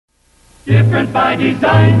Different by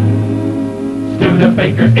design.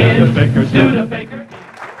 Studebaker is Studebaker.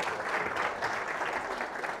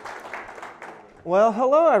 Well,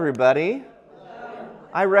 hello everybody.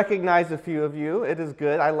 I recognize a few of you. It is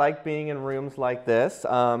good. I like being in rooms like this.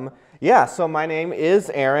 So my name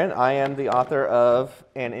is Aaron. I am the author of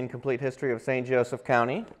An Incomplete History of St. Joseph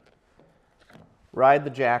County, Ride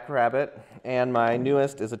the Jackrabbit, and my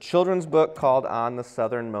newest is a children's book called On the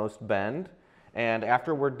Southernmost Bend. And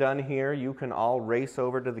after we're done here, you can all race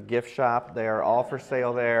over to the gift shop. They are all for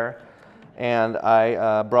sale there. And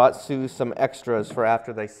I brought Sue some extras for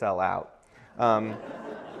after they sell out.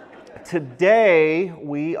 Today,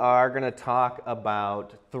 we are going to talk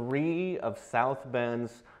about 3 of South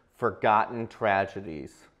Bend's forgotten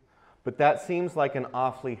tragedies. But that seems like an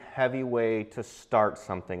awfully heavy way to start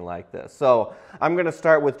something like this. So I'm going to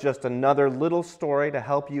start with just another little story to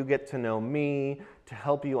help you get to know me, to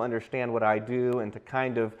help you understand what I do, and to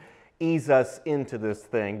kind of ease us into this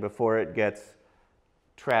thing before it gets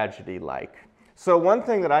tragedy-like. So one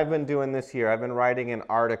thing that I've been doing this year, I've been writing an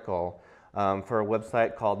article for a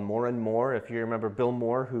website called More and More. If you remember Bill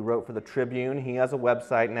Moore, who wrote for the Tribune, he has a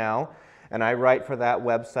website now. And I write for that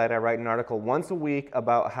website. I write an article once a week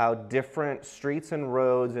about how different streets and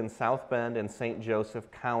roads in South Bend and St. Joseph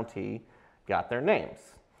County got their names.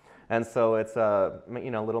 And so it's a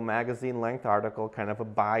little magazine-length article, kind of a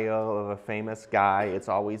bio of a famous guy. It's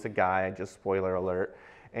always a guy, just spoiler alert.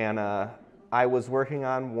 And I was working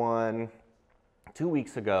on one 2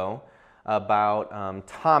 weeks ago about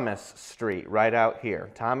Thomas Street, right out here.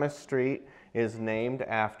 Thomas Street is named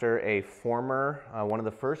after a former, one of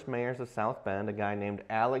the first mayors of South Bend, a guy named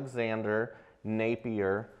Alexander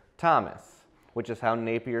Napier Thomas, which is how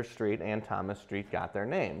Napier Street and Thomas Street got their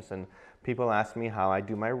names. And people ask me how I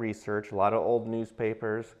do my research. A lot of old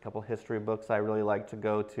newspapers, a couple history books I really like to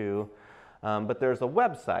go to. But there's a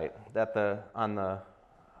website that the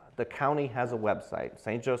county has a website.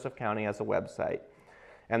 St. Joseph County has a website.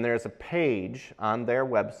 And there's a page on their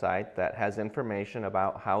website that has information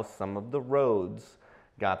about how some of the roads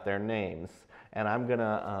got their names. And I'm going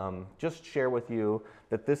to just share with you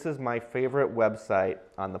that this is my favorite website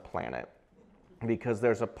on the planet, because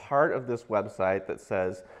there's a part of this website that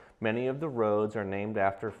says many of the roads are named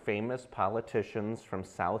after famous politicians from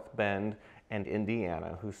South Bend and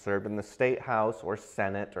Indiana who served in the State House or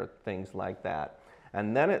Senate or things like that.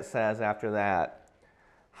 And then it says after that,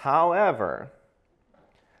 however,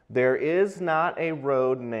 there is not a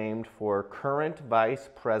road named for current Vice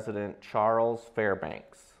President Charles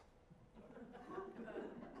Fairbanks.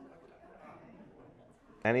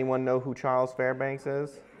 Anyone know who Charles Fairbanks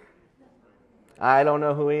is? I don't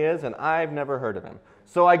know who he is, and I've never heard of him.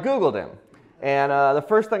 So I Googled him. And the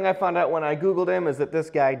first thing I found out when I Googled him is that this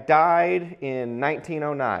guy died in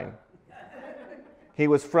 1909. He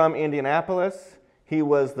was from Indianapolis. He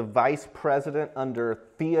was the vice president under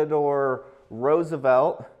Theodore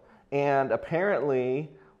Roosevelt. And apparently,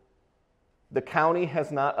 the county has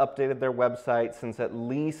not updated their website since at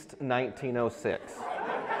least 1906.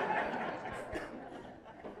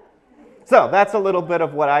 So that's a little bit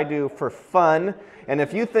of what I do for fun. And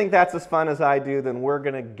if you think that's as fun as I do, then we're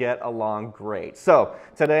going to get along great. So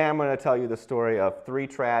today I'm going to tell you the story of 3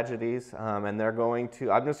 tragedies. And they're going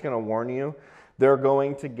to, I'm just going to warn you, they're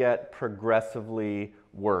going to get progressively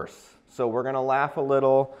worse. So we're going to laugh a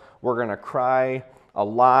little. We're going to cry a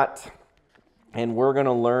lot, and we're going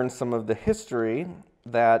to learn some of the history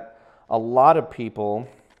that a lot of people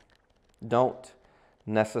don't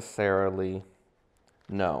necessarily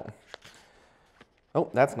know. Oh,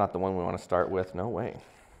 that's not the one we want to start with. No way.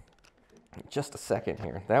 Just a second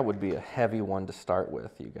here. That would be a heavy one to start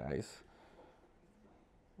with, you guys.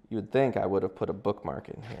 You would think I would have put a bookmark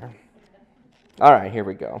in here. All right, here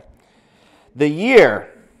we go. The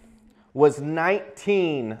year was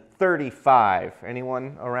 1935.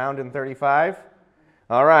 Anyone around in 35?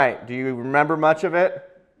 All right. Do you remember much of it?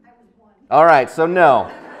 I was 1. All right, so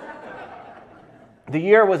no. The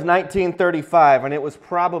year was 1935, and it was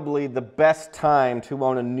probably the best time to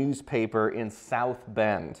own a newspaper in South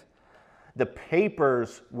Bend. The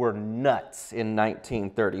papers were nuts in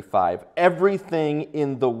 1935. Everything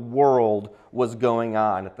in the world was going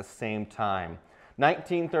on at the same time.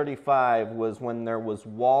 1935 was when there was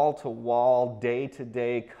wall-to-wall,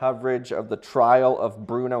 day-to-day coverage of the trial of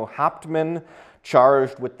Bruno Hauptmann,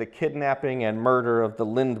 charged with the kidnapping and murder of the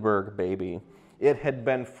Lindbergh baby. It had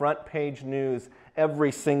been front-page news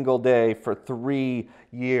every single day for 3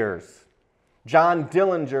 years. John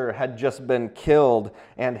Dillinger had just been killed,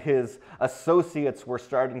 and his associates were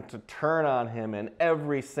starting to turn on him, and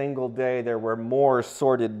every single day there were more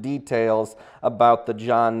sordid details about the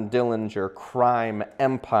John Dillinger crime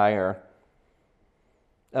empire.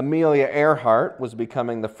 Amelia Earhart was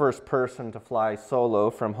becoming the first person to fly solo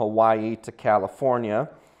from Hawaii to California.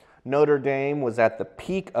 Notre Dame was at the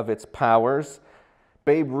peak of its powers.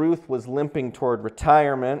 Babe Ruth was limping toward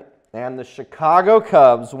retirement, and the Chicago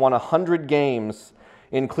Cubs won 100 games,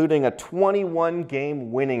 including a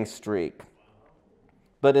 21-game winning streak.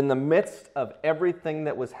 But in the midst of everything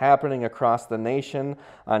that was happening across the nation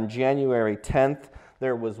on January 10th,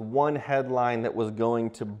 there was one headline that was going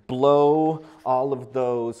to blow all of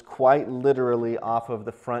those quite literally off of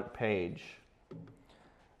the front page.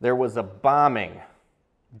 There was a bombing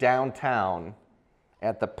downtown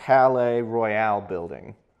at the Palais Royal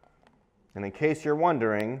building. And in case you're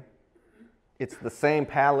wondering, it's the same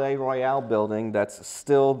Palais Royal building that's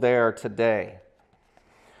still there today.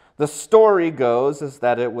 The story goes is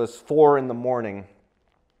that it was 4 in the morning.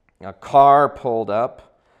 A car pulled up.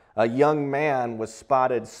 A young man was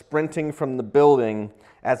spotted sprinting from the building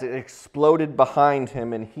as it exploded behind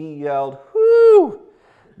him, and he yelled, "Whoo!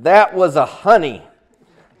 That was a honey."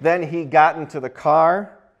 Then he got into the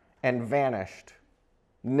car and vanished,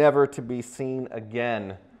 never to be seen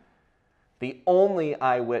again. The only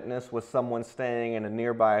eyewitness was someone staying in a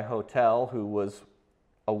nearby hotel who was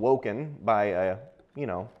awoken by a,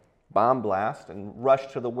 bomb blast and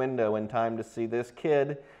rushed to the window in time to see this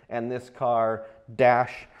kid and this car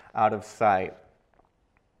dash out of sight.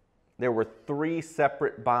 There were 3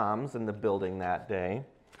 separate bombs in the building that day.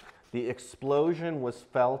 The explosion was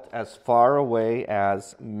felt as far away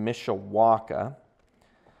as Mishawaka.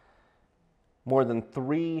 More than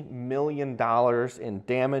 $3 million in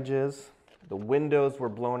damages. The windows were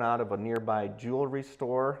blown out of a nearby jewelry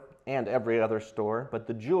store and every other store, but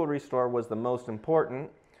the jewelry store was the most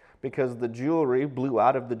important because the jewelry blew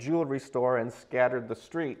out of the jewelry store and scattered the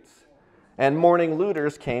streets. And morning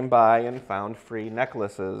looters came by and found free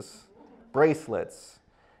necklaces, bracelets,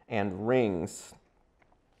 and rings.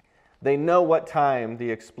 They know what time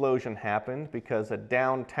the explosion happened because a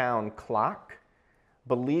downtown clock,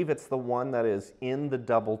 believe it's the one that is in the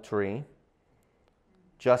DoubleTree,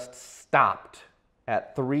 just stopped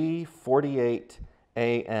at 3:48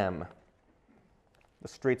 a.m. The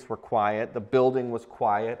streets were quiet, the building was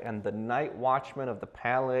quiet, and the night watchman of the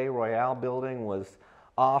Palais Royal building was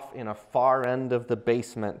off in a far end of the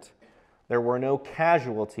basement. There were no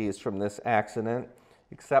casualties from this accident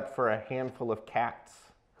except for a handful of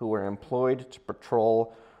cats who were employed to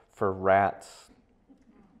patrol for rats.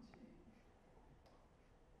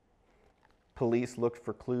 Police looked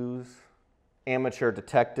for clues, amateur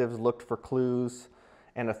detectives looked for clues,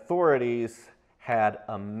 and authorities had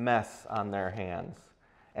a mess on their hands.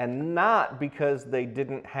 And not because they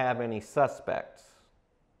didn't have any suspects,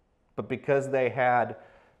 but because they had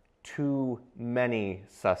too many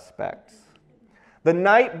suspects. The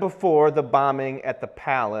night before the bombing at the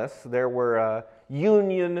palace, there were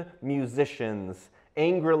union musicians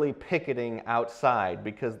angrily picketing outside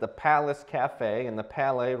because the Palace Cafe in the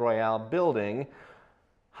Palais Royal building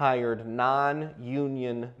hired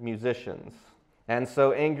non-union musicians. And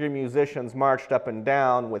so angry musicians marched up and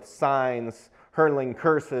down with signs, hurling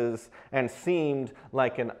curses, and seemed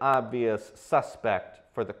like an obvious suspect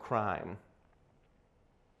for the crime.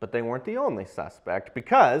 But they weren't the only suspect,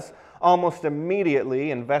 because almost immediately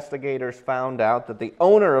investigators found out that the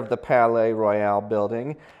owner of the Palais Royal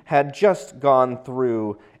building had just gone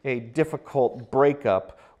through a difficult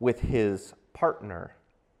breakup with his partner.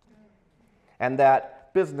 And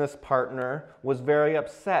that business partner was very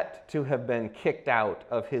upset to have been kicked out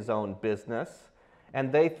of his own business,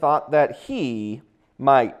 and they thought that he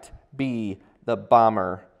might be the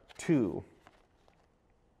bomber too.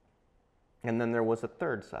 And then there was a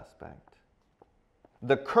third suspect.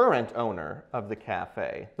 The current owner of the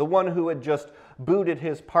cafe, the one who had just booted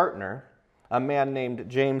his partner, a man named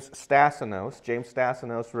James Stassinos. James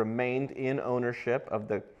Stassinos remained in ownership of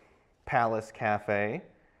the Palace Cafe,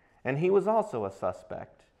 and he was also a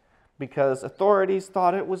suspect because authorities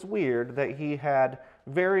thought it was weird that he had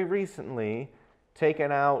very recently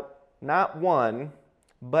taken out not 1,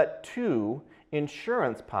 but 2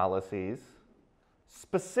 insurance policies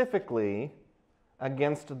specifically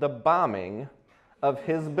against the bombing of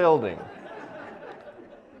his building.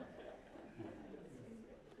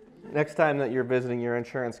 Next time that you're visiting your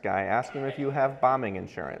insurance guy, ask him if you have bombing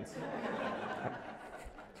insurance.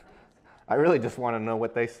 I really just want to know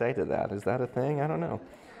what they say to that. Is that a thing? I don't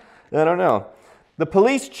know. The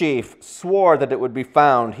police chief swore that it would be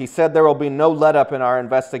found. He said there will be no let-up in our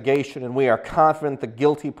investigation, and we are confident the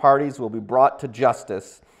guilty parties will be brought to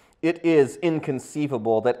justice. It is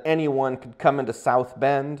inconceivable that anyone could come into South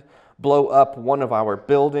Bend, blow up one of our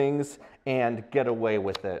buildings, and get away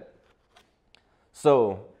with it.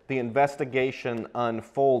 So, the investigation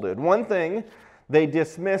unfolded. One thing, they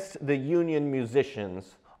dismissed the Union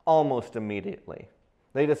musicians almost immediately.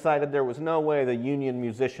 They decided there was no way the Union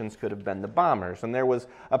musicians could have been the bombers, and there was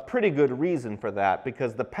a pretty good reason for that,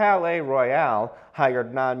 because the Palais Royal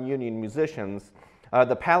hired non-union musicians.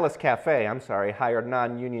 The Palace Cafe, hired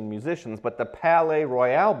non-union musicians, but the Palais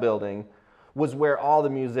Royal building was where all the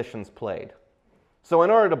musicians played. So in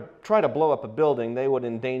order to try to blow up a building, they would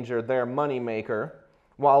endanger their moneymaker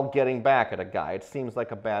while getting back at a guy. It seems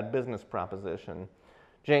like a bad business proposition.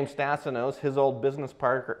 James Stassinos, his old business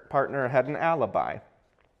partner, had an alibi.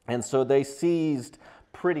 And so they seized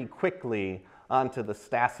pretty quickly onto the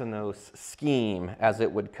Stassinos scheme, as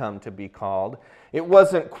it would come to be called. It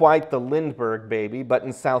wasn't quite the Lindbergh baby, but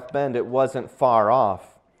in South Bend it wasn't far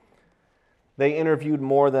off. They interviewed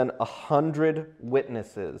more than 100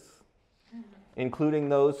 witnesses, including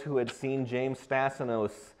those who had seen James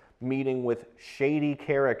Stassinos meeting with shady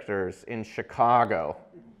characters in Chicago.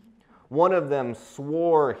 One of them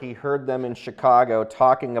swore he heard them in Chicago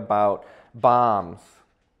talking about bombs.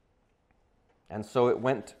 And so it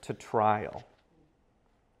went to trial.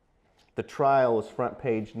 The trial was front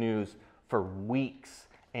page news for weeks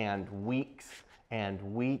and weeks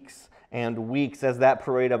and weeks and weeks, as that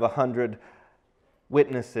parade of 100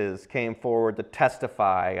 witnesses came forward to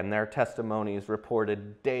testify, and their testimonies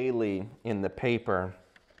reported daily in the paper.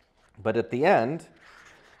 But at the end,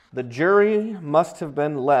 the jury must have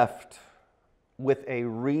been left with a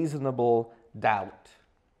reasonable doubt,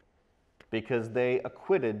 because they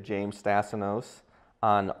acquitted James Stassinos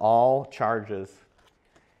on all charges.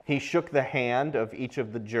 He shook the hand of each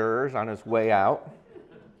of the jurors on his way out.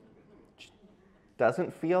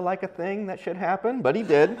 Doesn't feel like a thing that should happen, but he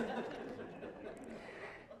did.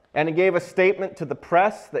 And he gave a statement to the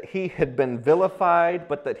press that he had been vilified,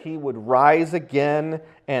 but that he would rise again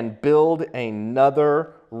and build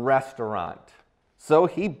another restaurant. So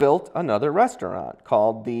he built another restaurant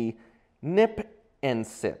called the Nip and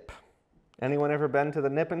Sip. Anyone ever been to the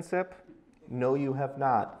Nip and Sip? No, you have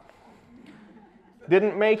not.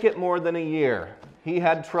 Didn't make it more than a year. He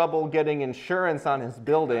had trouble getting insurance on his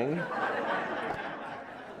building.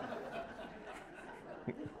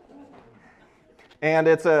 And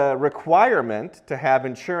it's a requirement to have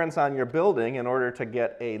insurance on your building in order to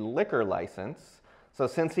get a liquor license. So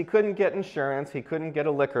since he couldn't get insurance, he couldn't get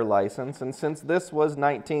a liquor license, and since this was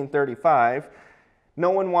 1935,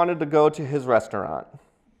 no one wanted to go to his restaurant.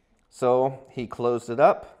 So he closed it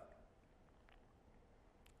up,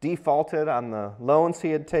 defaulted on the loans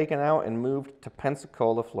he had taken out, and moved to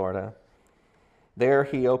Pensacola, Florida. There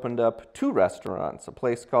he opened up 2 restaurants, a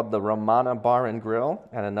place called the Romana Bar and Grill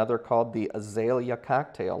and another called the Azalea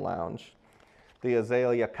Cocktail Lounge. The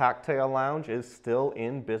Azalea Cocktail Lounge is still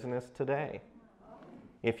in business today.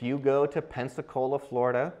 If you go to Pensacola,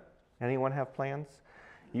 Florida, anyone have plans?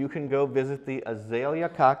 You can go visit the Azalea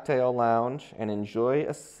Cocktail Lounge and enjoy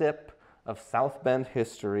a sip of South Bend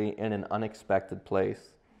history in an unexpected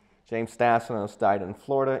place. James Stassinos died in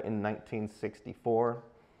Florida in 1964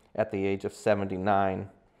 at the age of 79.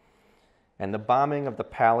 And the bombing of the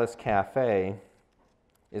Palace Cafe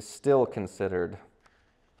is still considered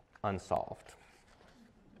unsolved.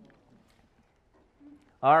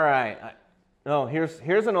 All right.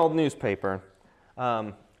 Here's an old newspaper.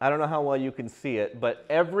 I don't know how well you can see it, but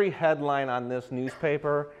every headline on this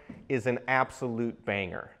newspaper is an absolute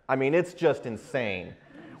banger. I mean, it's just insane.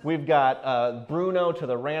 We've got Bruno to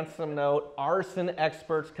the ransom note, arson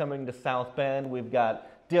experts coming to South Bend. We've got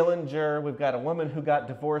Dillinger. We've got a woman who got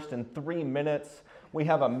divorced in 3 minutes. We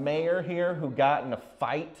have a mayor here who got in a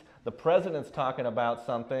fight. The president's talking about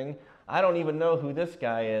something. I don't even know who this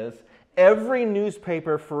guy is. Every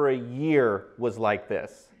newspaper for a year was like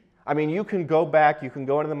this. I mean, you can go back, you can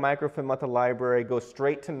go into the microfilm at the library, go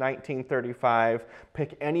straight to 1935,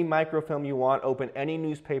 pick any microfilm you want, open any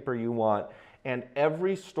newspaper you want, and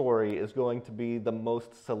every story is going to be the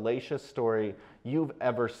most salacious story you've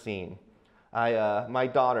ever seen. My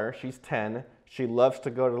daughter, she's 10, she loves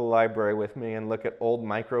to go to the library with me and look at old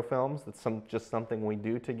microfilms. It's just something we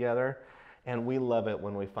do together, and we love it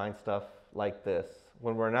when we find stuff like this,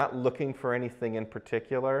 when we're not looking for anything in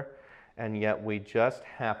particular, and yet we just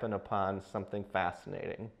happen upon something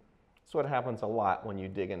fascinating. That's what happens a lot when you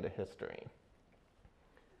dig into history.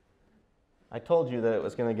 I told you that it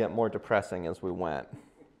was going to get more depressing as we went.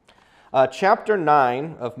 Chapter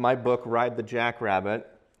 9 of my book, Ride the Jackrabbit,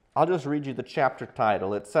 I'll just read you the chapter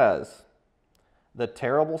title. It says, The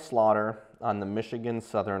Terrible Slaughter on the Michigan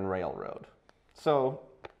Southern Railroad. So,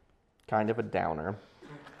 kind of a downer.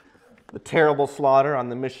 The terrible slaughter on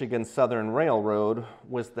the Michigan Southern Railroad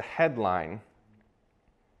was the headline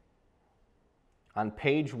on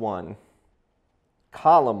page 1,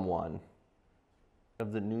 column 1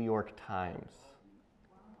 of the New York Times.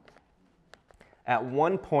 At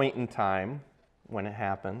one point in time, when it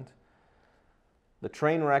happened, the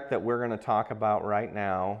train wreck that we're going to talk about right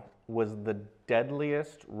now was the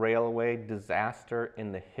deadliest railway disaster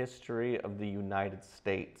in the history of the United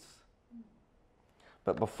States.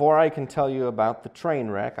 But before I can tell you about the train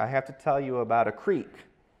wreck, I have to tell you about a creek.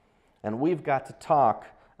 And we've got to talk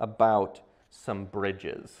about some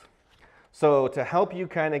bridges. So to help you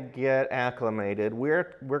kind of get acclimated,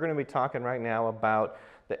 we're going to be talking right now about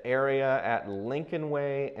the area at Lincoln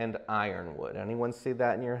Way and Ironwood. Anyone see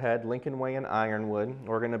that in your head? Lincoln Way and Ironwood.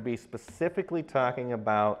 We're going to be specifically talking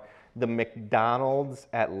about the McDonald's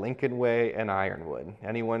at Lincoln Way and Ironwood.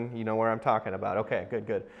 Anyone, you know where I'm talking about? Okay, good,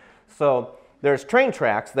 good. So there's train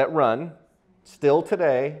tracks that run still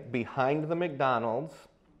today behind the McDonald's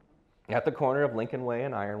at the corner of Lincoln Way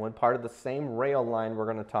and Ironwood, part of the same rail line we're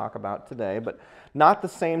going to talk about today, but not the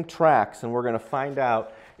same tracks, and we're going to find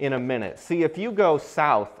out in a minute. See, if you go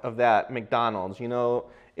south of that McDonald's, you know,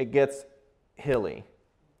 it gets hilly.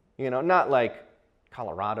 You know, not like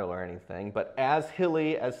Colorado or anything, but as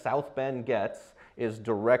hilly as South Bend gets is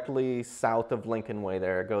directly south of Lincoln Way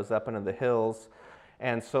there. It goes up into the hills.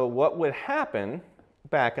 And so what would happen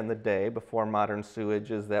back in the day before modern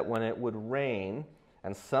sewage is that when it would rain,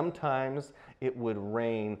 and sometimes it would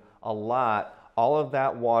rain a lot, all of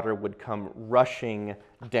that water would come rushing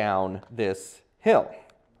down this hill.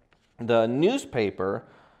 The newspaper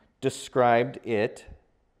described it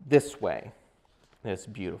this way. It's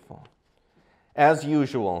beautiful. As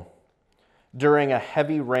usual, during a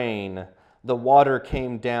heavy rain, the water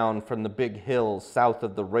came down from the big hills south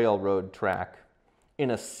of the railroad track in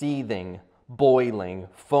a seething, boiling,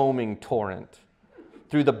 foaming torrent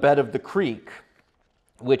through the bed of the creek,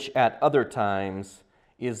 which at other times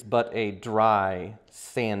is but a dry,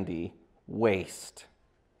 sandy waste.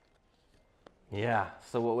 Yeah,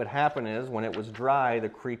 so what would happen is when it was dry, the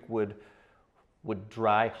creek would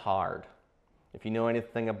dry hard. If you know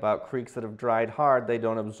anything about creeks that have dried hard, they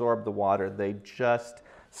don't absorb the water, they just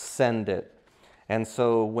send it. And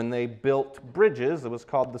so when they built bridges, it was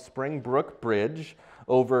called the Springbrook Bridge,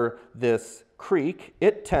 over this creek,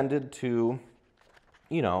 it tended to,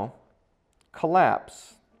 you know,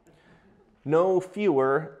 collapse. No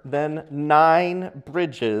fewer than 9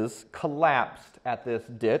 bridges collapsed at this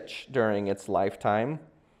ditch during its lifetime.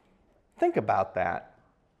 Think about that.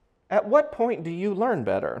 At what point do you learn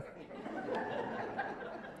better?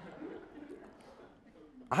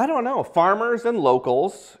 I don't know. Farmers and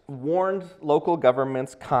locals warned local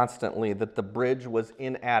governments constantly that the bridge was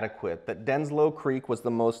inadequate, that Denslow Creek was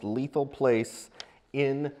the most lethal place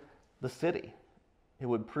in the city. It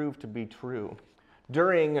would prove to be true.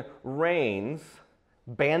 During rains,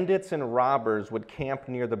 bandits and robbers would camp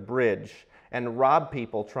near the bridge and rob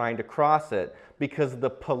people trying to cross it because the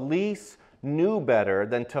police knew better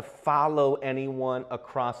than to follow anyone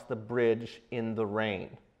across the bridge in the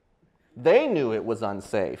rain. They knew it was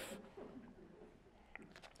unsafe.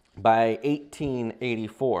 By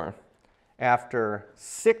 1884, after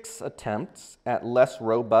 6 attempts at less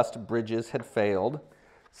robust bridges had failed,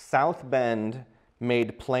 South Bend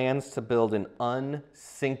made plans to build an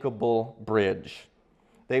unsinkable bridge.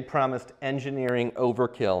 They promised engineering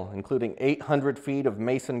overkill, including 800 feet of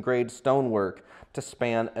mason-grade stonework to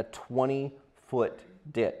span a 20-foot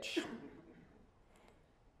ditch.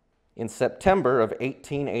 In September of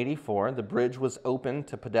 1884, the bridge was open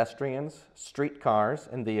to pedestrians, streetcars,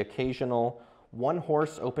 and the occasional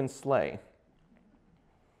one-horse open sleigh.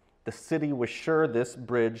 The city was sure this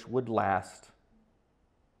bridge would last,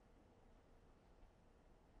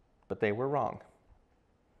 but they were wrong.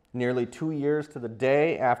 Nearly 2 years to the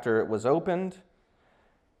day after it was opened,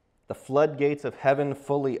 the floodgates of heaven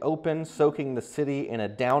fully opened, soaking the city in a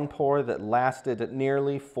downpour that lasted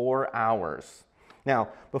nearly 4 hours. Now,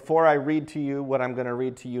 before I read to you what I'm going to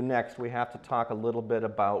read to you next, we have to talk a little bit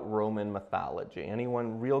about Roman mythology.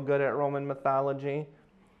 Anyone real good at Roman mythology?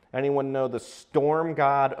 Anyone know the storm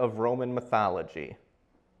god of Roman mythology?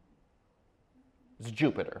 It's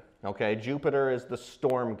Jupiter, okay? Jupiter is the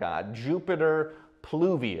storm god. Jupiter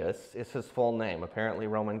Pluvius is his full name. Apparently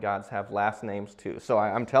Roman gods have last names too. So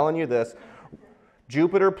I'm telling you this.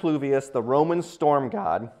 Jupiter Pluvius, the Roman storm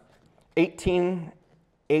god,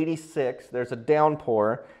 1886, there's a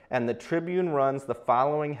downpour, and the Tribune runs the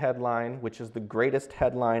following headline, which is the greatest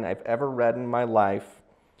headline I've ever read in my life.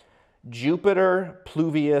 Jupiter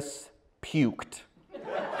Pluvius puked.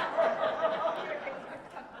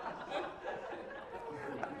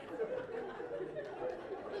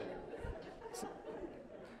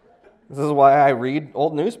 This is why I read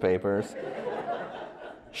old newspapers.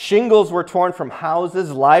 Shingles were torn from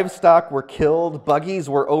houses, livestock were killed, buggies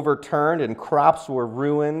were overturned, and crops were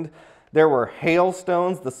ruined. There were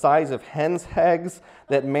hailstones the size of hens' eggs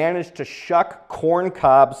that managed to shuck corn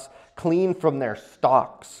cobs clean from their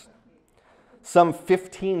stalks. Some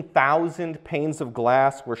 15,000 panes of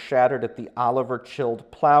glass were shattered at the Oliver Chilled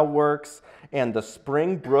Plow Works, and the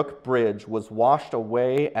Springbrook Bridge was washed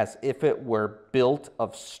away as if it were built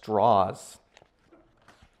of straws.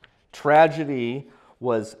 Tragedy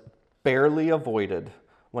was barely avoided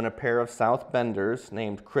when a pair of South Benders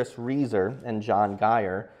named Chris Reeser and John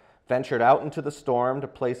Geyer ventured out into the storm to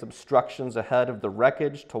place obstructions ahead of the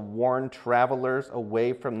wreckage to warn travelers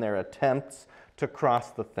away from their attempts to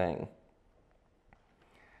cross the thing.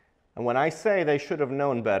 And when I say they should have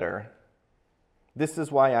known better, this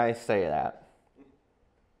is why I say that.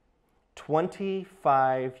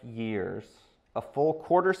 25 years, a full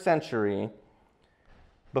quarter century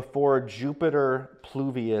before Jupiter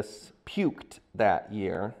Pluvius puked that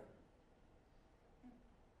year,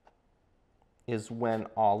 is when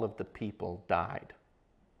all of the people died.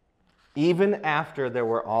 Even after there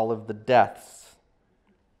were all of the deaths,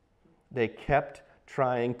 they kept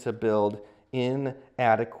trying to build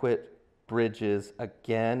inadequate bridges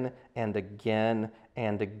again and again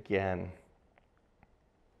and again.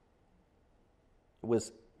 It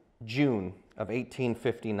was June of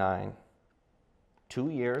 1859. 2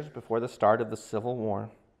 years before the start of the Civil War.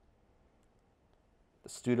 The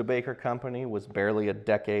Studebaker Company was barely a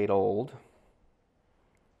decade old.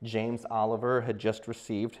 James Oliver had just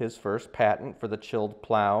received his first patent for the chilled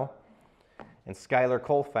plow, and Schuyler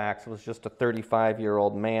Colfax was just a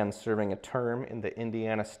 35-year-old man serving a term in the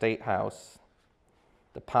Indiana State House.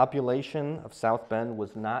 The population of South Bend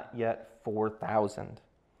was not yet 4,000,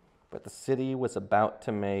 but the city was about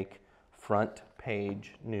to make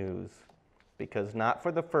front-page news. Because not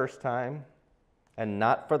for the first time, and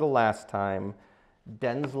not for the last time,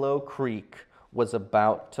 Denslow Creek was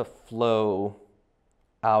about to flow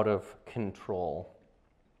out of control.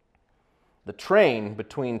 The train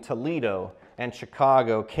between Toledo and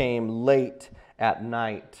Chicago came late at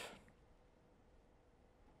night.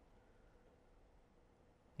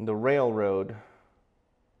 The railroad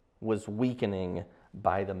was weakening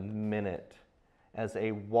by the minute as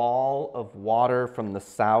a wall of water from the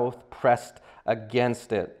south pressed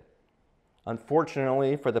against it.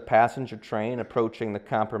 Unfortunately for the passenger train approaching the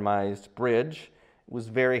compromised bridge, it was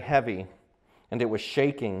very heavy, and it was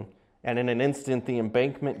shaking, and in an instant the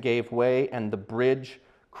embankment gave way and the bridge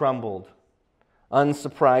crumbled.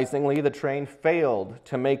 Unsurprisingly, the train failed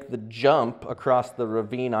to make the jump across the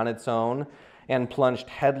ravine on its own and plunged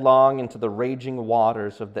headlong into the raging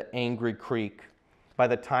waters of the angry creek. By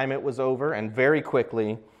the time it was over, and very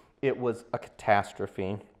quickly, it was a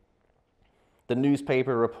catastrophe. The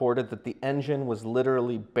newspaper reported that the engine was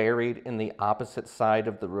literally buried in the opposite side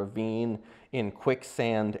of the ravine in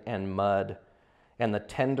quicksand and mud, and the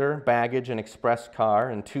tender, baggage, and express car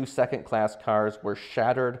and 2 second-class cars were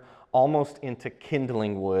shattered almost into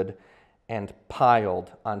kindling wood and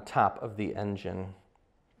piled on top of the engine.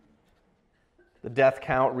 The death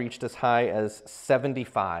count reached as high as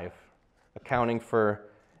 75. Accounting for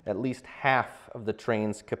at least half of the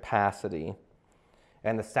train's capacity.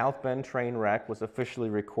 And the South Bend train wreck was officially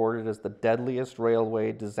recorded as the deadliest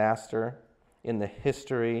railway disaster in the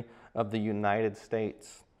history of the United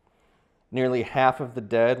States. Nearly half of the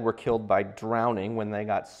dead were killed by drowning when they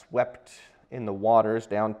got swept in the waters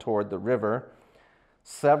down toward the river.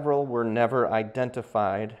 Several were never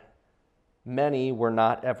identified. Many were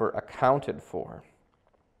not ever accounted for.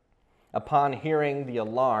 Upon hearing the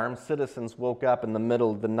alarm, citizens woke up in the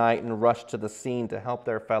middle of the night and rushed to the scene to help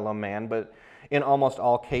their fellow man, but in almost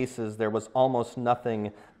all cases, there was almost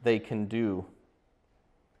nothing they can do.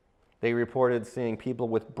 They reported seeing people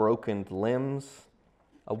with broken limbs,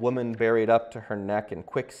 a woman buried up to her neck in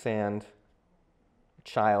quicksand, a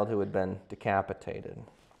child who had been decapitated.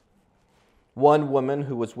 One woman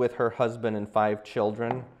who was with her husband and 5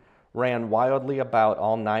 children ran wildly about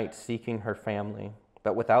all night seeking her family,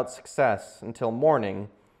 but without success until morning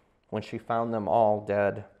when she found them all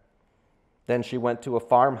dead. Then she went to a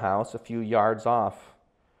farmhouse a few yards off,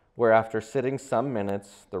 where after sitting some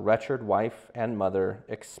minutes, the wretched wife and mother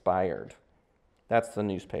expired. That's the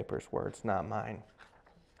newspaper's words, not mine.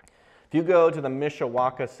 If you go to the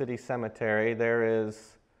Mishawaka City Cemetery, there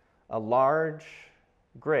is a large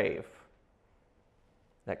grave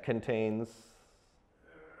that contains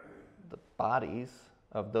the bodies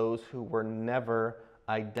of those who were never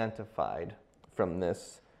identified from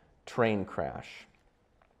this train crash.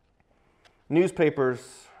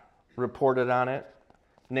 Newspapers reported on it.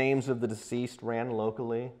 Names of the deceased ran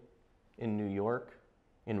locally in New York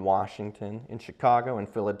in Washington, in Chicago, in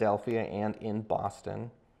Philadelphia, and in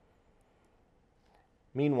Boston.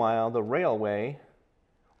 Meanwhile, the railway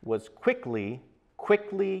was quickly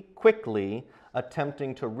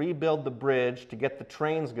attempting to rebuild the bridge to get the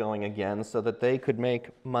trains going again so that they could make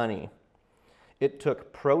money. It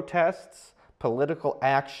took protests, political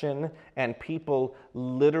action, and people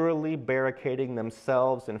literally barricading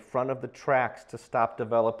themselves in front of the tracks to stop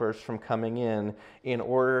developers from coming in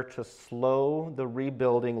order to slow the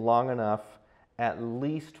rebuilding long enough, at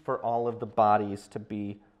least for all of the bodies to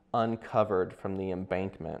be uncovered from the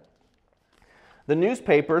embankment. The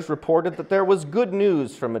newspapers reported that there was good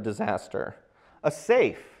news from a disaster. A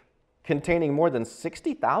safe containing more than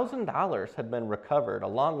 $60,000 had been recovered,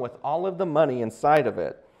 along with all of the money inside of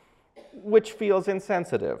it, which feels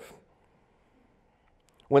insensitive.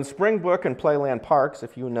 When Springbrook and Playland Parks,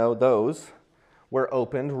 if you know those, were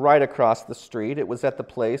opened right across the street, it was at the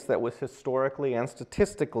place that was historically and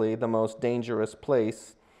statistically the most dangerous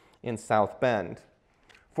place in South Bend.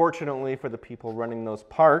 Fortunately for the people running those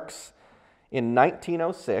parks, in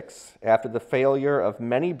 1906, after the failure of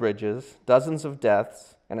many bridges, dozens of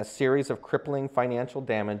deaths, and a series of crippling financial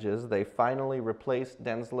damages, they finally replaced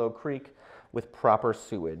Denslow Creek with proper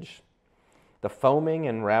sewage. The foaming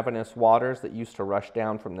and ravenous waters that used to rush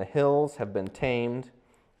down from the hills have been tamed,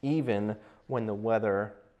 even when the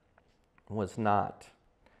weather was not.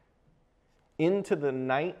 Into the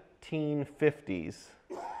 1950s,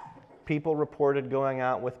 people reported going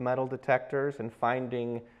out with metal detectors and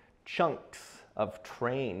finding chunks of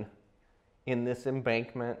train in this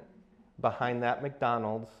embankment behind that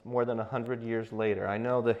McDonald's more than 100 years later. I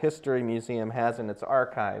know the History Museum has in its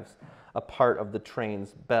archives a part of the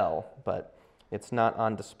train's bell, but it's not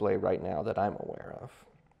on display right now that I'm aware of.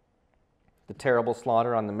 The terrible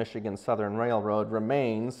slaughter on the Michigan Southern Railroad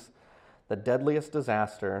remains the deadliest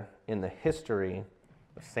disaster in the history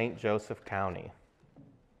of St. Joseph County.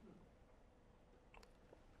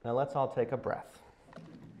 Now let's all take a breath.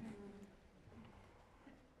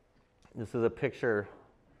 This is a picture.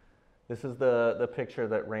 This is the picture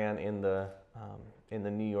that ran in the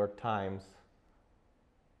New York Times.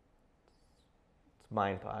 It's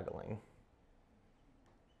mind-boggling.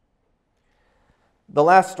 The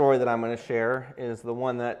last story that I'm going to share is the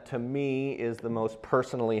one that, to me, is the most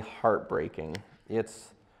personally heartbreaking.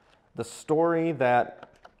 It's the story that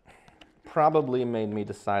probably made me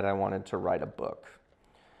decide I wanted to write a book.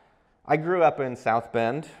 I grew up in South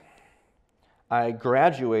Bend. I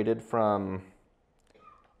graduated from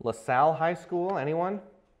LaSalle High School. Anyone?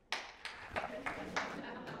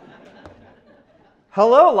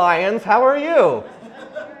 Hello, Lions. How are you?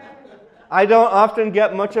 I don't often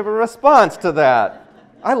get much of a response to that.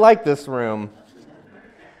 I like this room.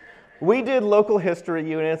 We did local history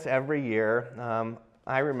units every year.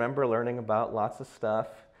 I remember learning about lots of stuff.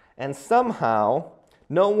 And somehow,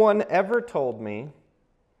 no one ever told me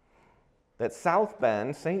that South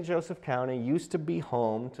Bend, St. Joseph County, used to be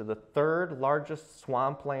home to the third largest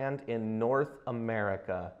swampland in North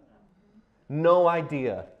America. No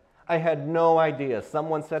idea. I had no idea.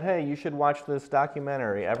 Someone said, hey, you should watch this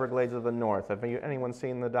documentary, Everglades of the North. Have anyone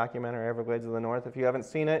seen the documentary, Everglades of the North? If you haven't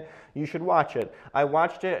seen it, you should watch it. I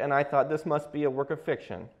watched it and I thought this must be a work of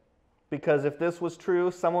fiction. Because if this was true,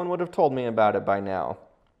 someone would have told me about it by now.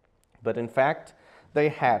 But in fact, they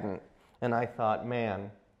hadn't. And I thought, man,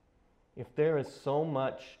 if there is so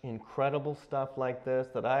much incredible stuff like this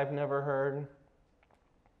that I've never heard,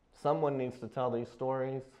 someone needs to tell these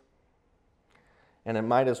stories, and it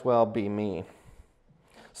might as well be me.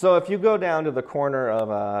 So if you go down to the corner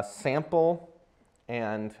of Sample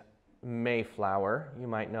and Mayflower, you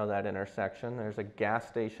might know that intersection. There's a gas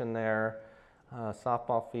station there, a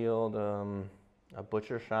softball field, a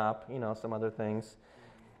butcher shop, some other things.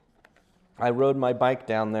 I rode my bike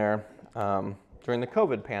down there during the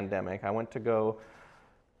COVID pandemic. I went to go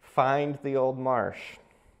find the old marsh.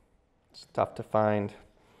 It's tough to find.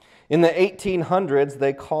 In the 1800s,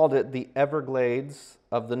 they called it the Everglades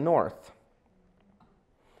of the North.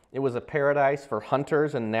 It was a paradise for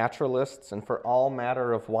hunters and naturalists and for all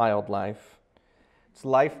matter of wildlife. Its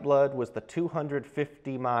lifeblood was the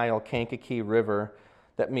 250-mile Kankakee River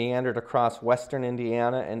that meandered across western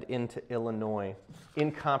Indiana and into Illinois.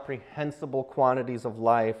 Incomprehensible quantities of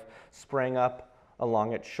life sprang up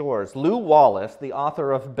along its shores. Lew Wallace, the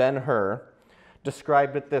author of Ben-Hur,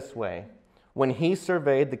 described it this way. When he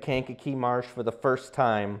surveyed the Kankakee Marsh for the first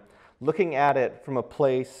time, looking at it from a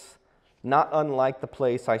place not unlike the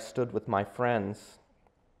place I stood with my friends,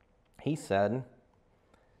 he said,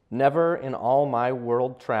 "Never in all my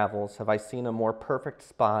world travels have I seen a more perfect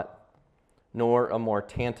spot, nor a more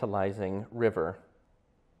tantalizing river."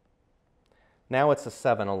 Now it's a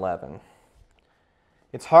 7-Eleven.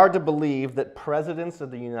 It's hard to believe that presidents of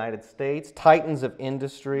the United States, titans of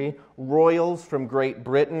industry, royals from Great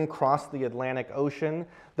Britain crossed the Atlantic Ocean,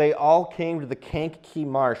 they all came to the Kankakee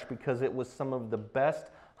Marsh because it was some of the best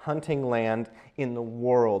hunting land in the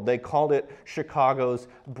world. They called it Chicago's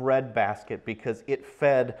breadbasket because it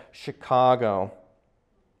fed Chicago.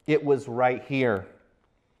 It was right here.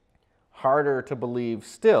 Harder to believe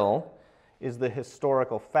still is the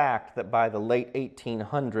historical fact that by the late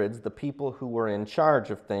 1800s, the people who were in charge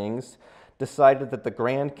of things decided that the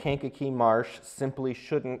Grand Kankakee Marsh simply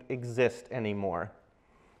shouldn't exist anymore.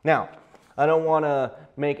 Now, I don't want to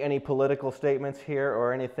make any political statements here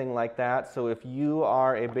or anything like that, so if you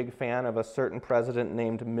are a big fan of a certain president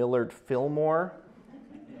named Millard Fillmore,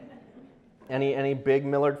 any big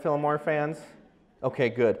Millard Fillmore fans? Okay,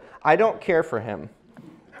 good. I don't care for him.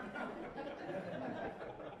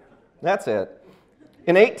 That's it.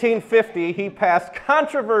 In 1850, he passed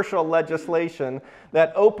controversial legislation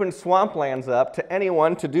that opened swamplands up to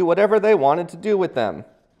anyone to do whatever they wanted to do with them.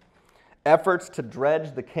 Efforts to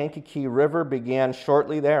dredge the Kankakee River began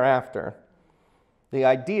shortly thereafter. The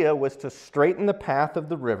idea was to straighten the path of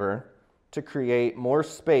the river to create more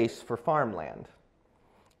space for farmland.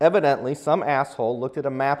 Evidently, some asshole looked at a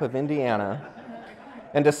map of Indiana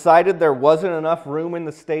and decided there wasn't enough room in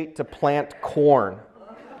the state to plant corn.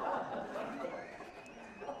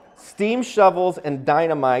 Steam shovels and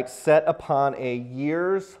dynamite set upon a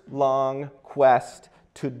years-long quest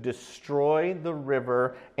to destroy the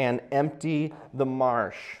river and empty the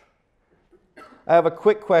marsh. I have a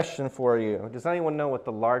quick question for you. Does anyone know what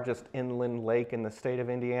the largest inland lake in the state of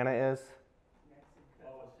Indiana is?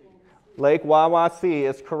 Lake Wawasee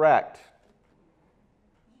is correct.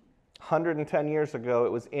 110 years ago,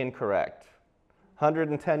 it was incorrect.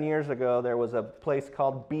 110 years ago, there was a place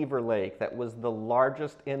called Beaver Lake that was the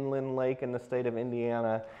largest inland lake in the state of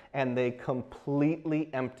Indiana, and they completely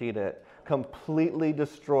emptied it, completely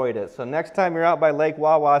destroyed it. So next time you're out by Lake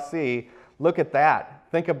Wawasee, look at that,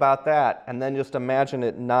 think about that, and then just imagine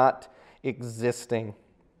it not existing.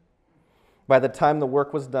 By the time the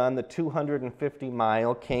work was done, the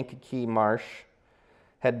 250-mile Kankakee Marsh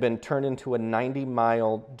had been turned into a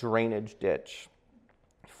 90-mile drainage ditch.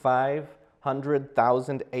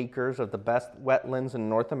 500,000 acres of the best wetlands in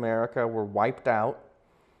North America were wiped out,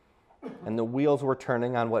 and the wheels were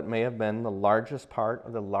turning on what may have been the largest part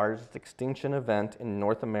of the largest extinction event in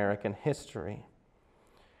North American history.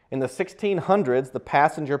 In the 1600s, the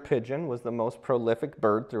passenger pigeon was the most prolific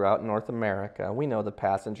bird throughout North America. We know the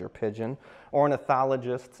passenger pigeon.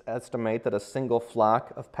 Ornithologists estimate that a single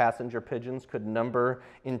flock of passenger pigeons could number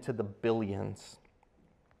into the billions.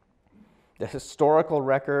 The historical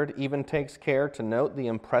record even takes care to note the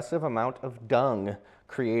impressive amount of dung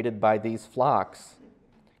created by these flocks,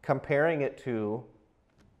 comparing it to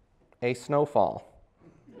a snowfall.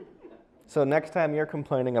 So next time you're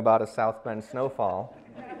complaining about a South Bend snowfall,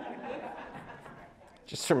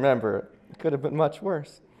 just remember, it could have been much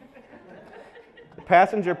worse. The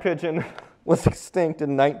passenger pigeon was extinct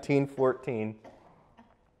in 1914.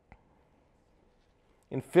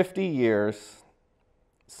 In 50 years,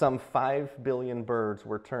 some 5 billion birds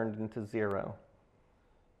were turned into zero.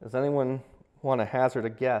 Does anyone want to hazard a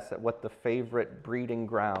guess at what the favorite breeding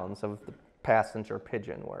grounds of the passenger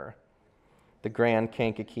pigeon were? The Grand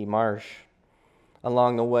Kankakee Marsh.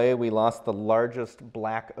 Along the way, we lost the largest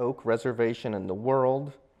black oak reservation in the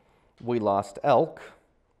world. We lost elk,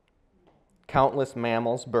 countless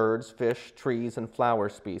mammals, birds, fish, trees, and flower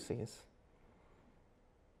species.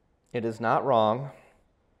 It is not wrong,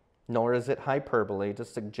 nor is it hyperbole, to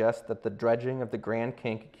suggest that the dredging of the Grand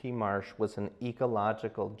Kankakee Marsh was an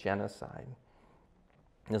ecological genocide.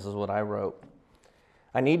 This is what I wrote.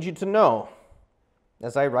 I need you to know,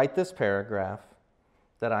 as I write this paragraph,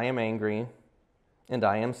 that I am angry, and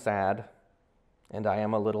I am sad, and I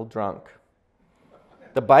am a little drunk.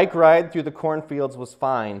 The bike ride through the cornfields was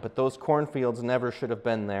fine, but those cornfields never should have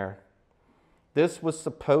been there. This was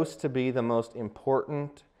supposed to be the most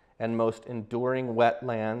important and most enduring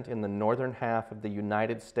wetland in the northern half of the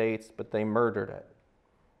United States, but they murdered it.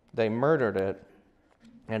 They murdered it,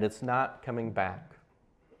 and it's not coming back.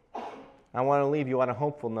 I want to leave you on a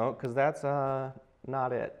hopeful note, because that's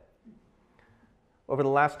not it. Over the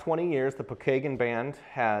last 20 years, the Pokagon Band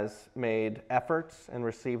has made efforts and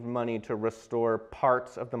received money to restore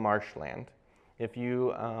parts of the marshland. If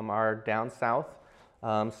you are down south,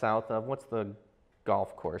 south of, what's the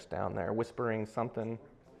golf course down there? Whispering something?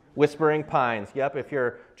 Whispering Pines. Yep, if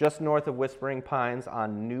you're just north of Whispering Pines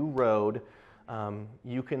on New Road,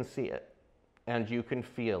 you can see it and you can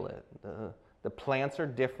feel it. The plants are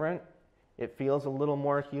different. It feels a little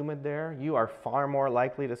more humid there. You are far more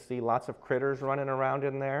likely to see lots of critters running around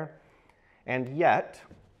in there. And yet,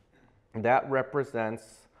 that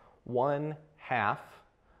represents 1/2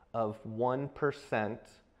 of 1%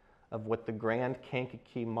 of what the Grand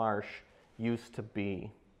Kankakee Marsh used to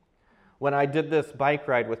be. When I did this bike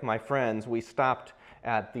ride with my friends, we stopped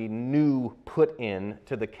at the new put-in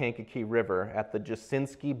to the Kankakee River at the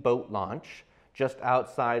Jasinski boat launch just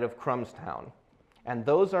outside of Crumstown. And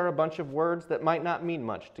those are a bunch of words that might not mean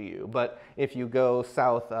much to you, but if you go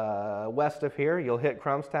southwest of here, you'll hit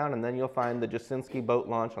Crumstown, and then you'll find the Jasinski boat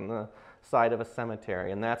launch on the side of a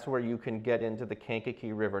cemetery, and that's where you can get into the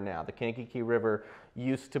Kankakee River now. The Kankakee River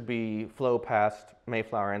used to flow past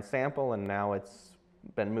Mayflower and Sample, and now it's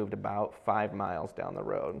been moved about 5 miles down the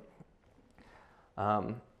road.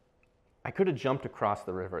 I could have jumped across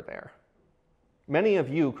the river there. Many of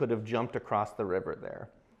you could have jumped across the river there.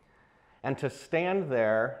 And to stand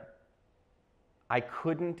there, I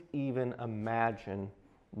couldn't even imagine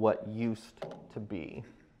what used to be.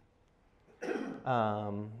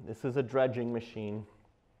 This is a dredging machine.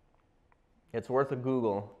 It's worth a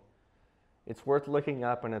Google. It's worth looking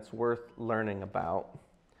up, and it's worth learning about.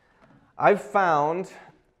 I've found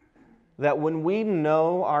that when we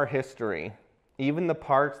know our history, even the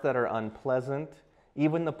parts that are unpleasant,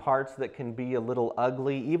 even the parts that can be a little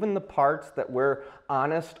ugly, even the parts that we're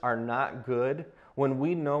honest are not good, when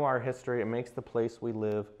we know our history, it makes the place we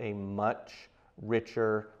live a much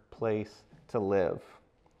richer place to live.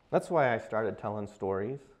 That's why I started telling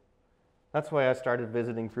stories. That's why I started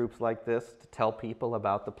visiting groups like this to tell people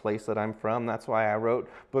about the place that I'm from. That's why I wrote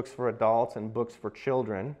books for adults and books for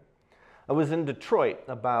children. I was in Detroit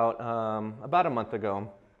about a month ago,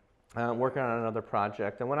 working on another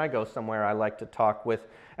project, and when I go somewhere, I like to talk with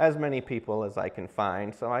as many people as I can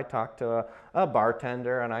find. So I talked to a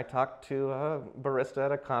bartender, and I talked to a barista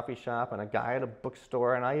at a coffee shop, and a guy at a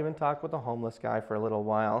bookstore, and I even talked with a homeless guy for a little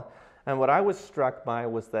while. And what I was struck by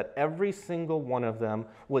was that every single one of them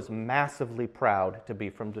was massively proud to be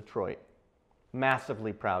from Detroit.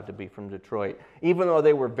 Massively proud to be from Detroit, even though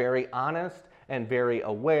they were very honest and very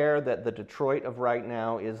aware that the Detroit of right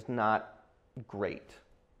now is not great.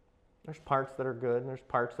 There's parts that are good, and there's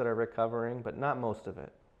parts that are recovering, but not most of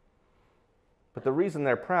it. But the reason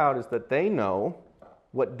they're proud is that they know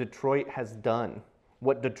what Detroit has done,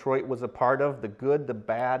 what Detroit was a part of, the good, the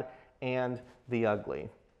bad, and the ugly.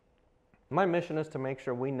 My mission is to make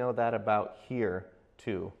sure we know that about here,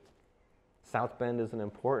 too. South Bend is an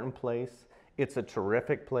important place. It's a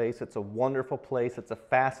terrific place. It's a wonderful place. It's a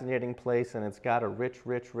fascinating place, and it's got a rich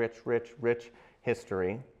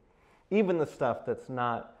history. Even the stuff that's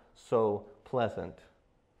not so pleasant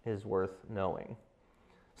is worth knowing.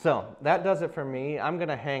 So that does it for me. I'm going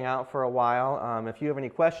to hang out for a while. If you have any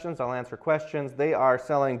questions, I'll answer questions. They are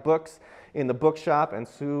selling books in the bookshop, and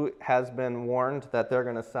Sue has been warned that they're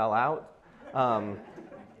going to sell out.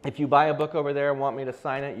 If you buy a book over there and want me to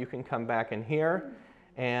sign it, you can come back in here.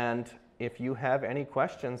 And if you have any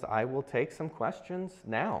questions, I will take some questions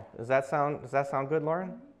now. Does that sound good,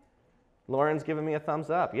 Lauren? Lauren's giving me a thumbs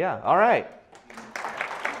up. Yeah, all right.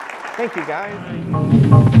 Thank you, guys.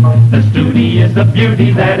 The Studi is a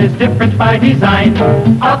beauty that is different by design.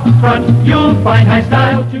 Up front, you'll find high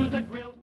style to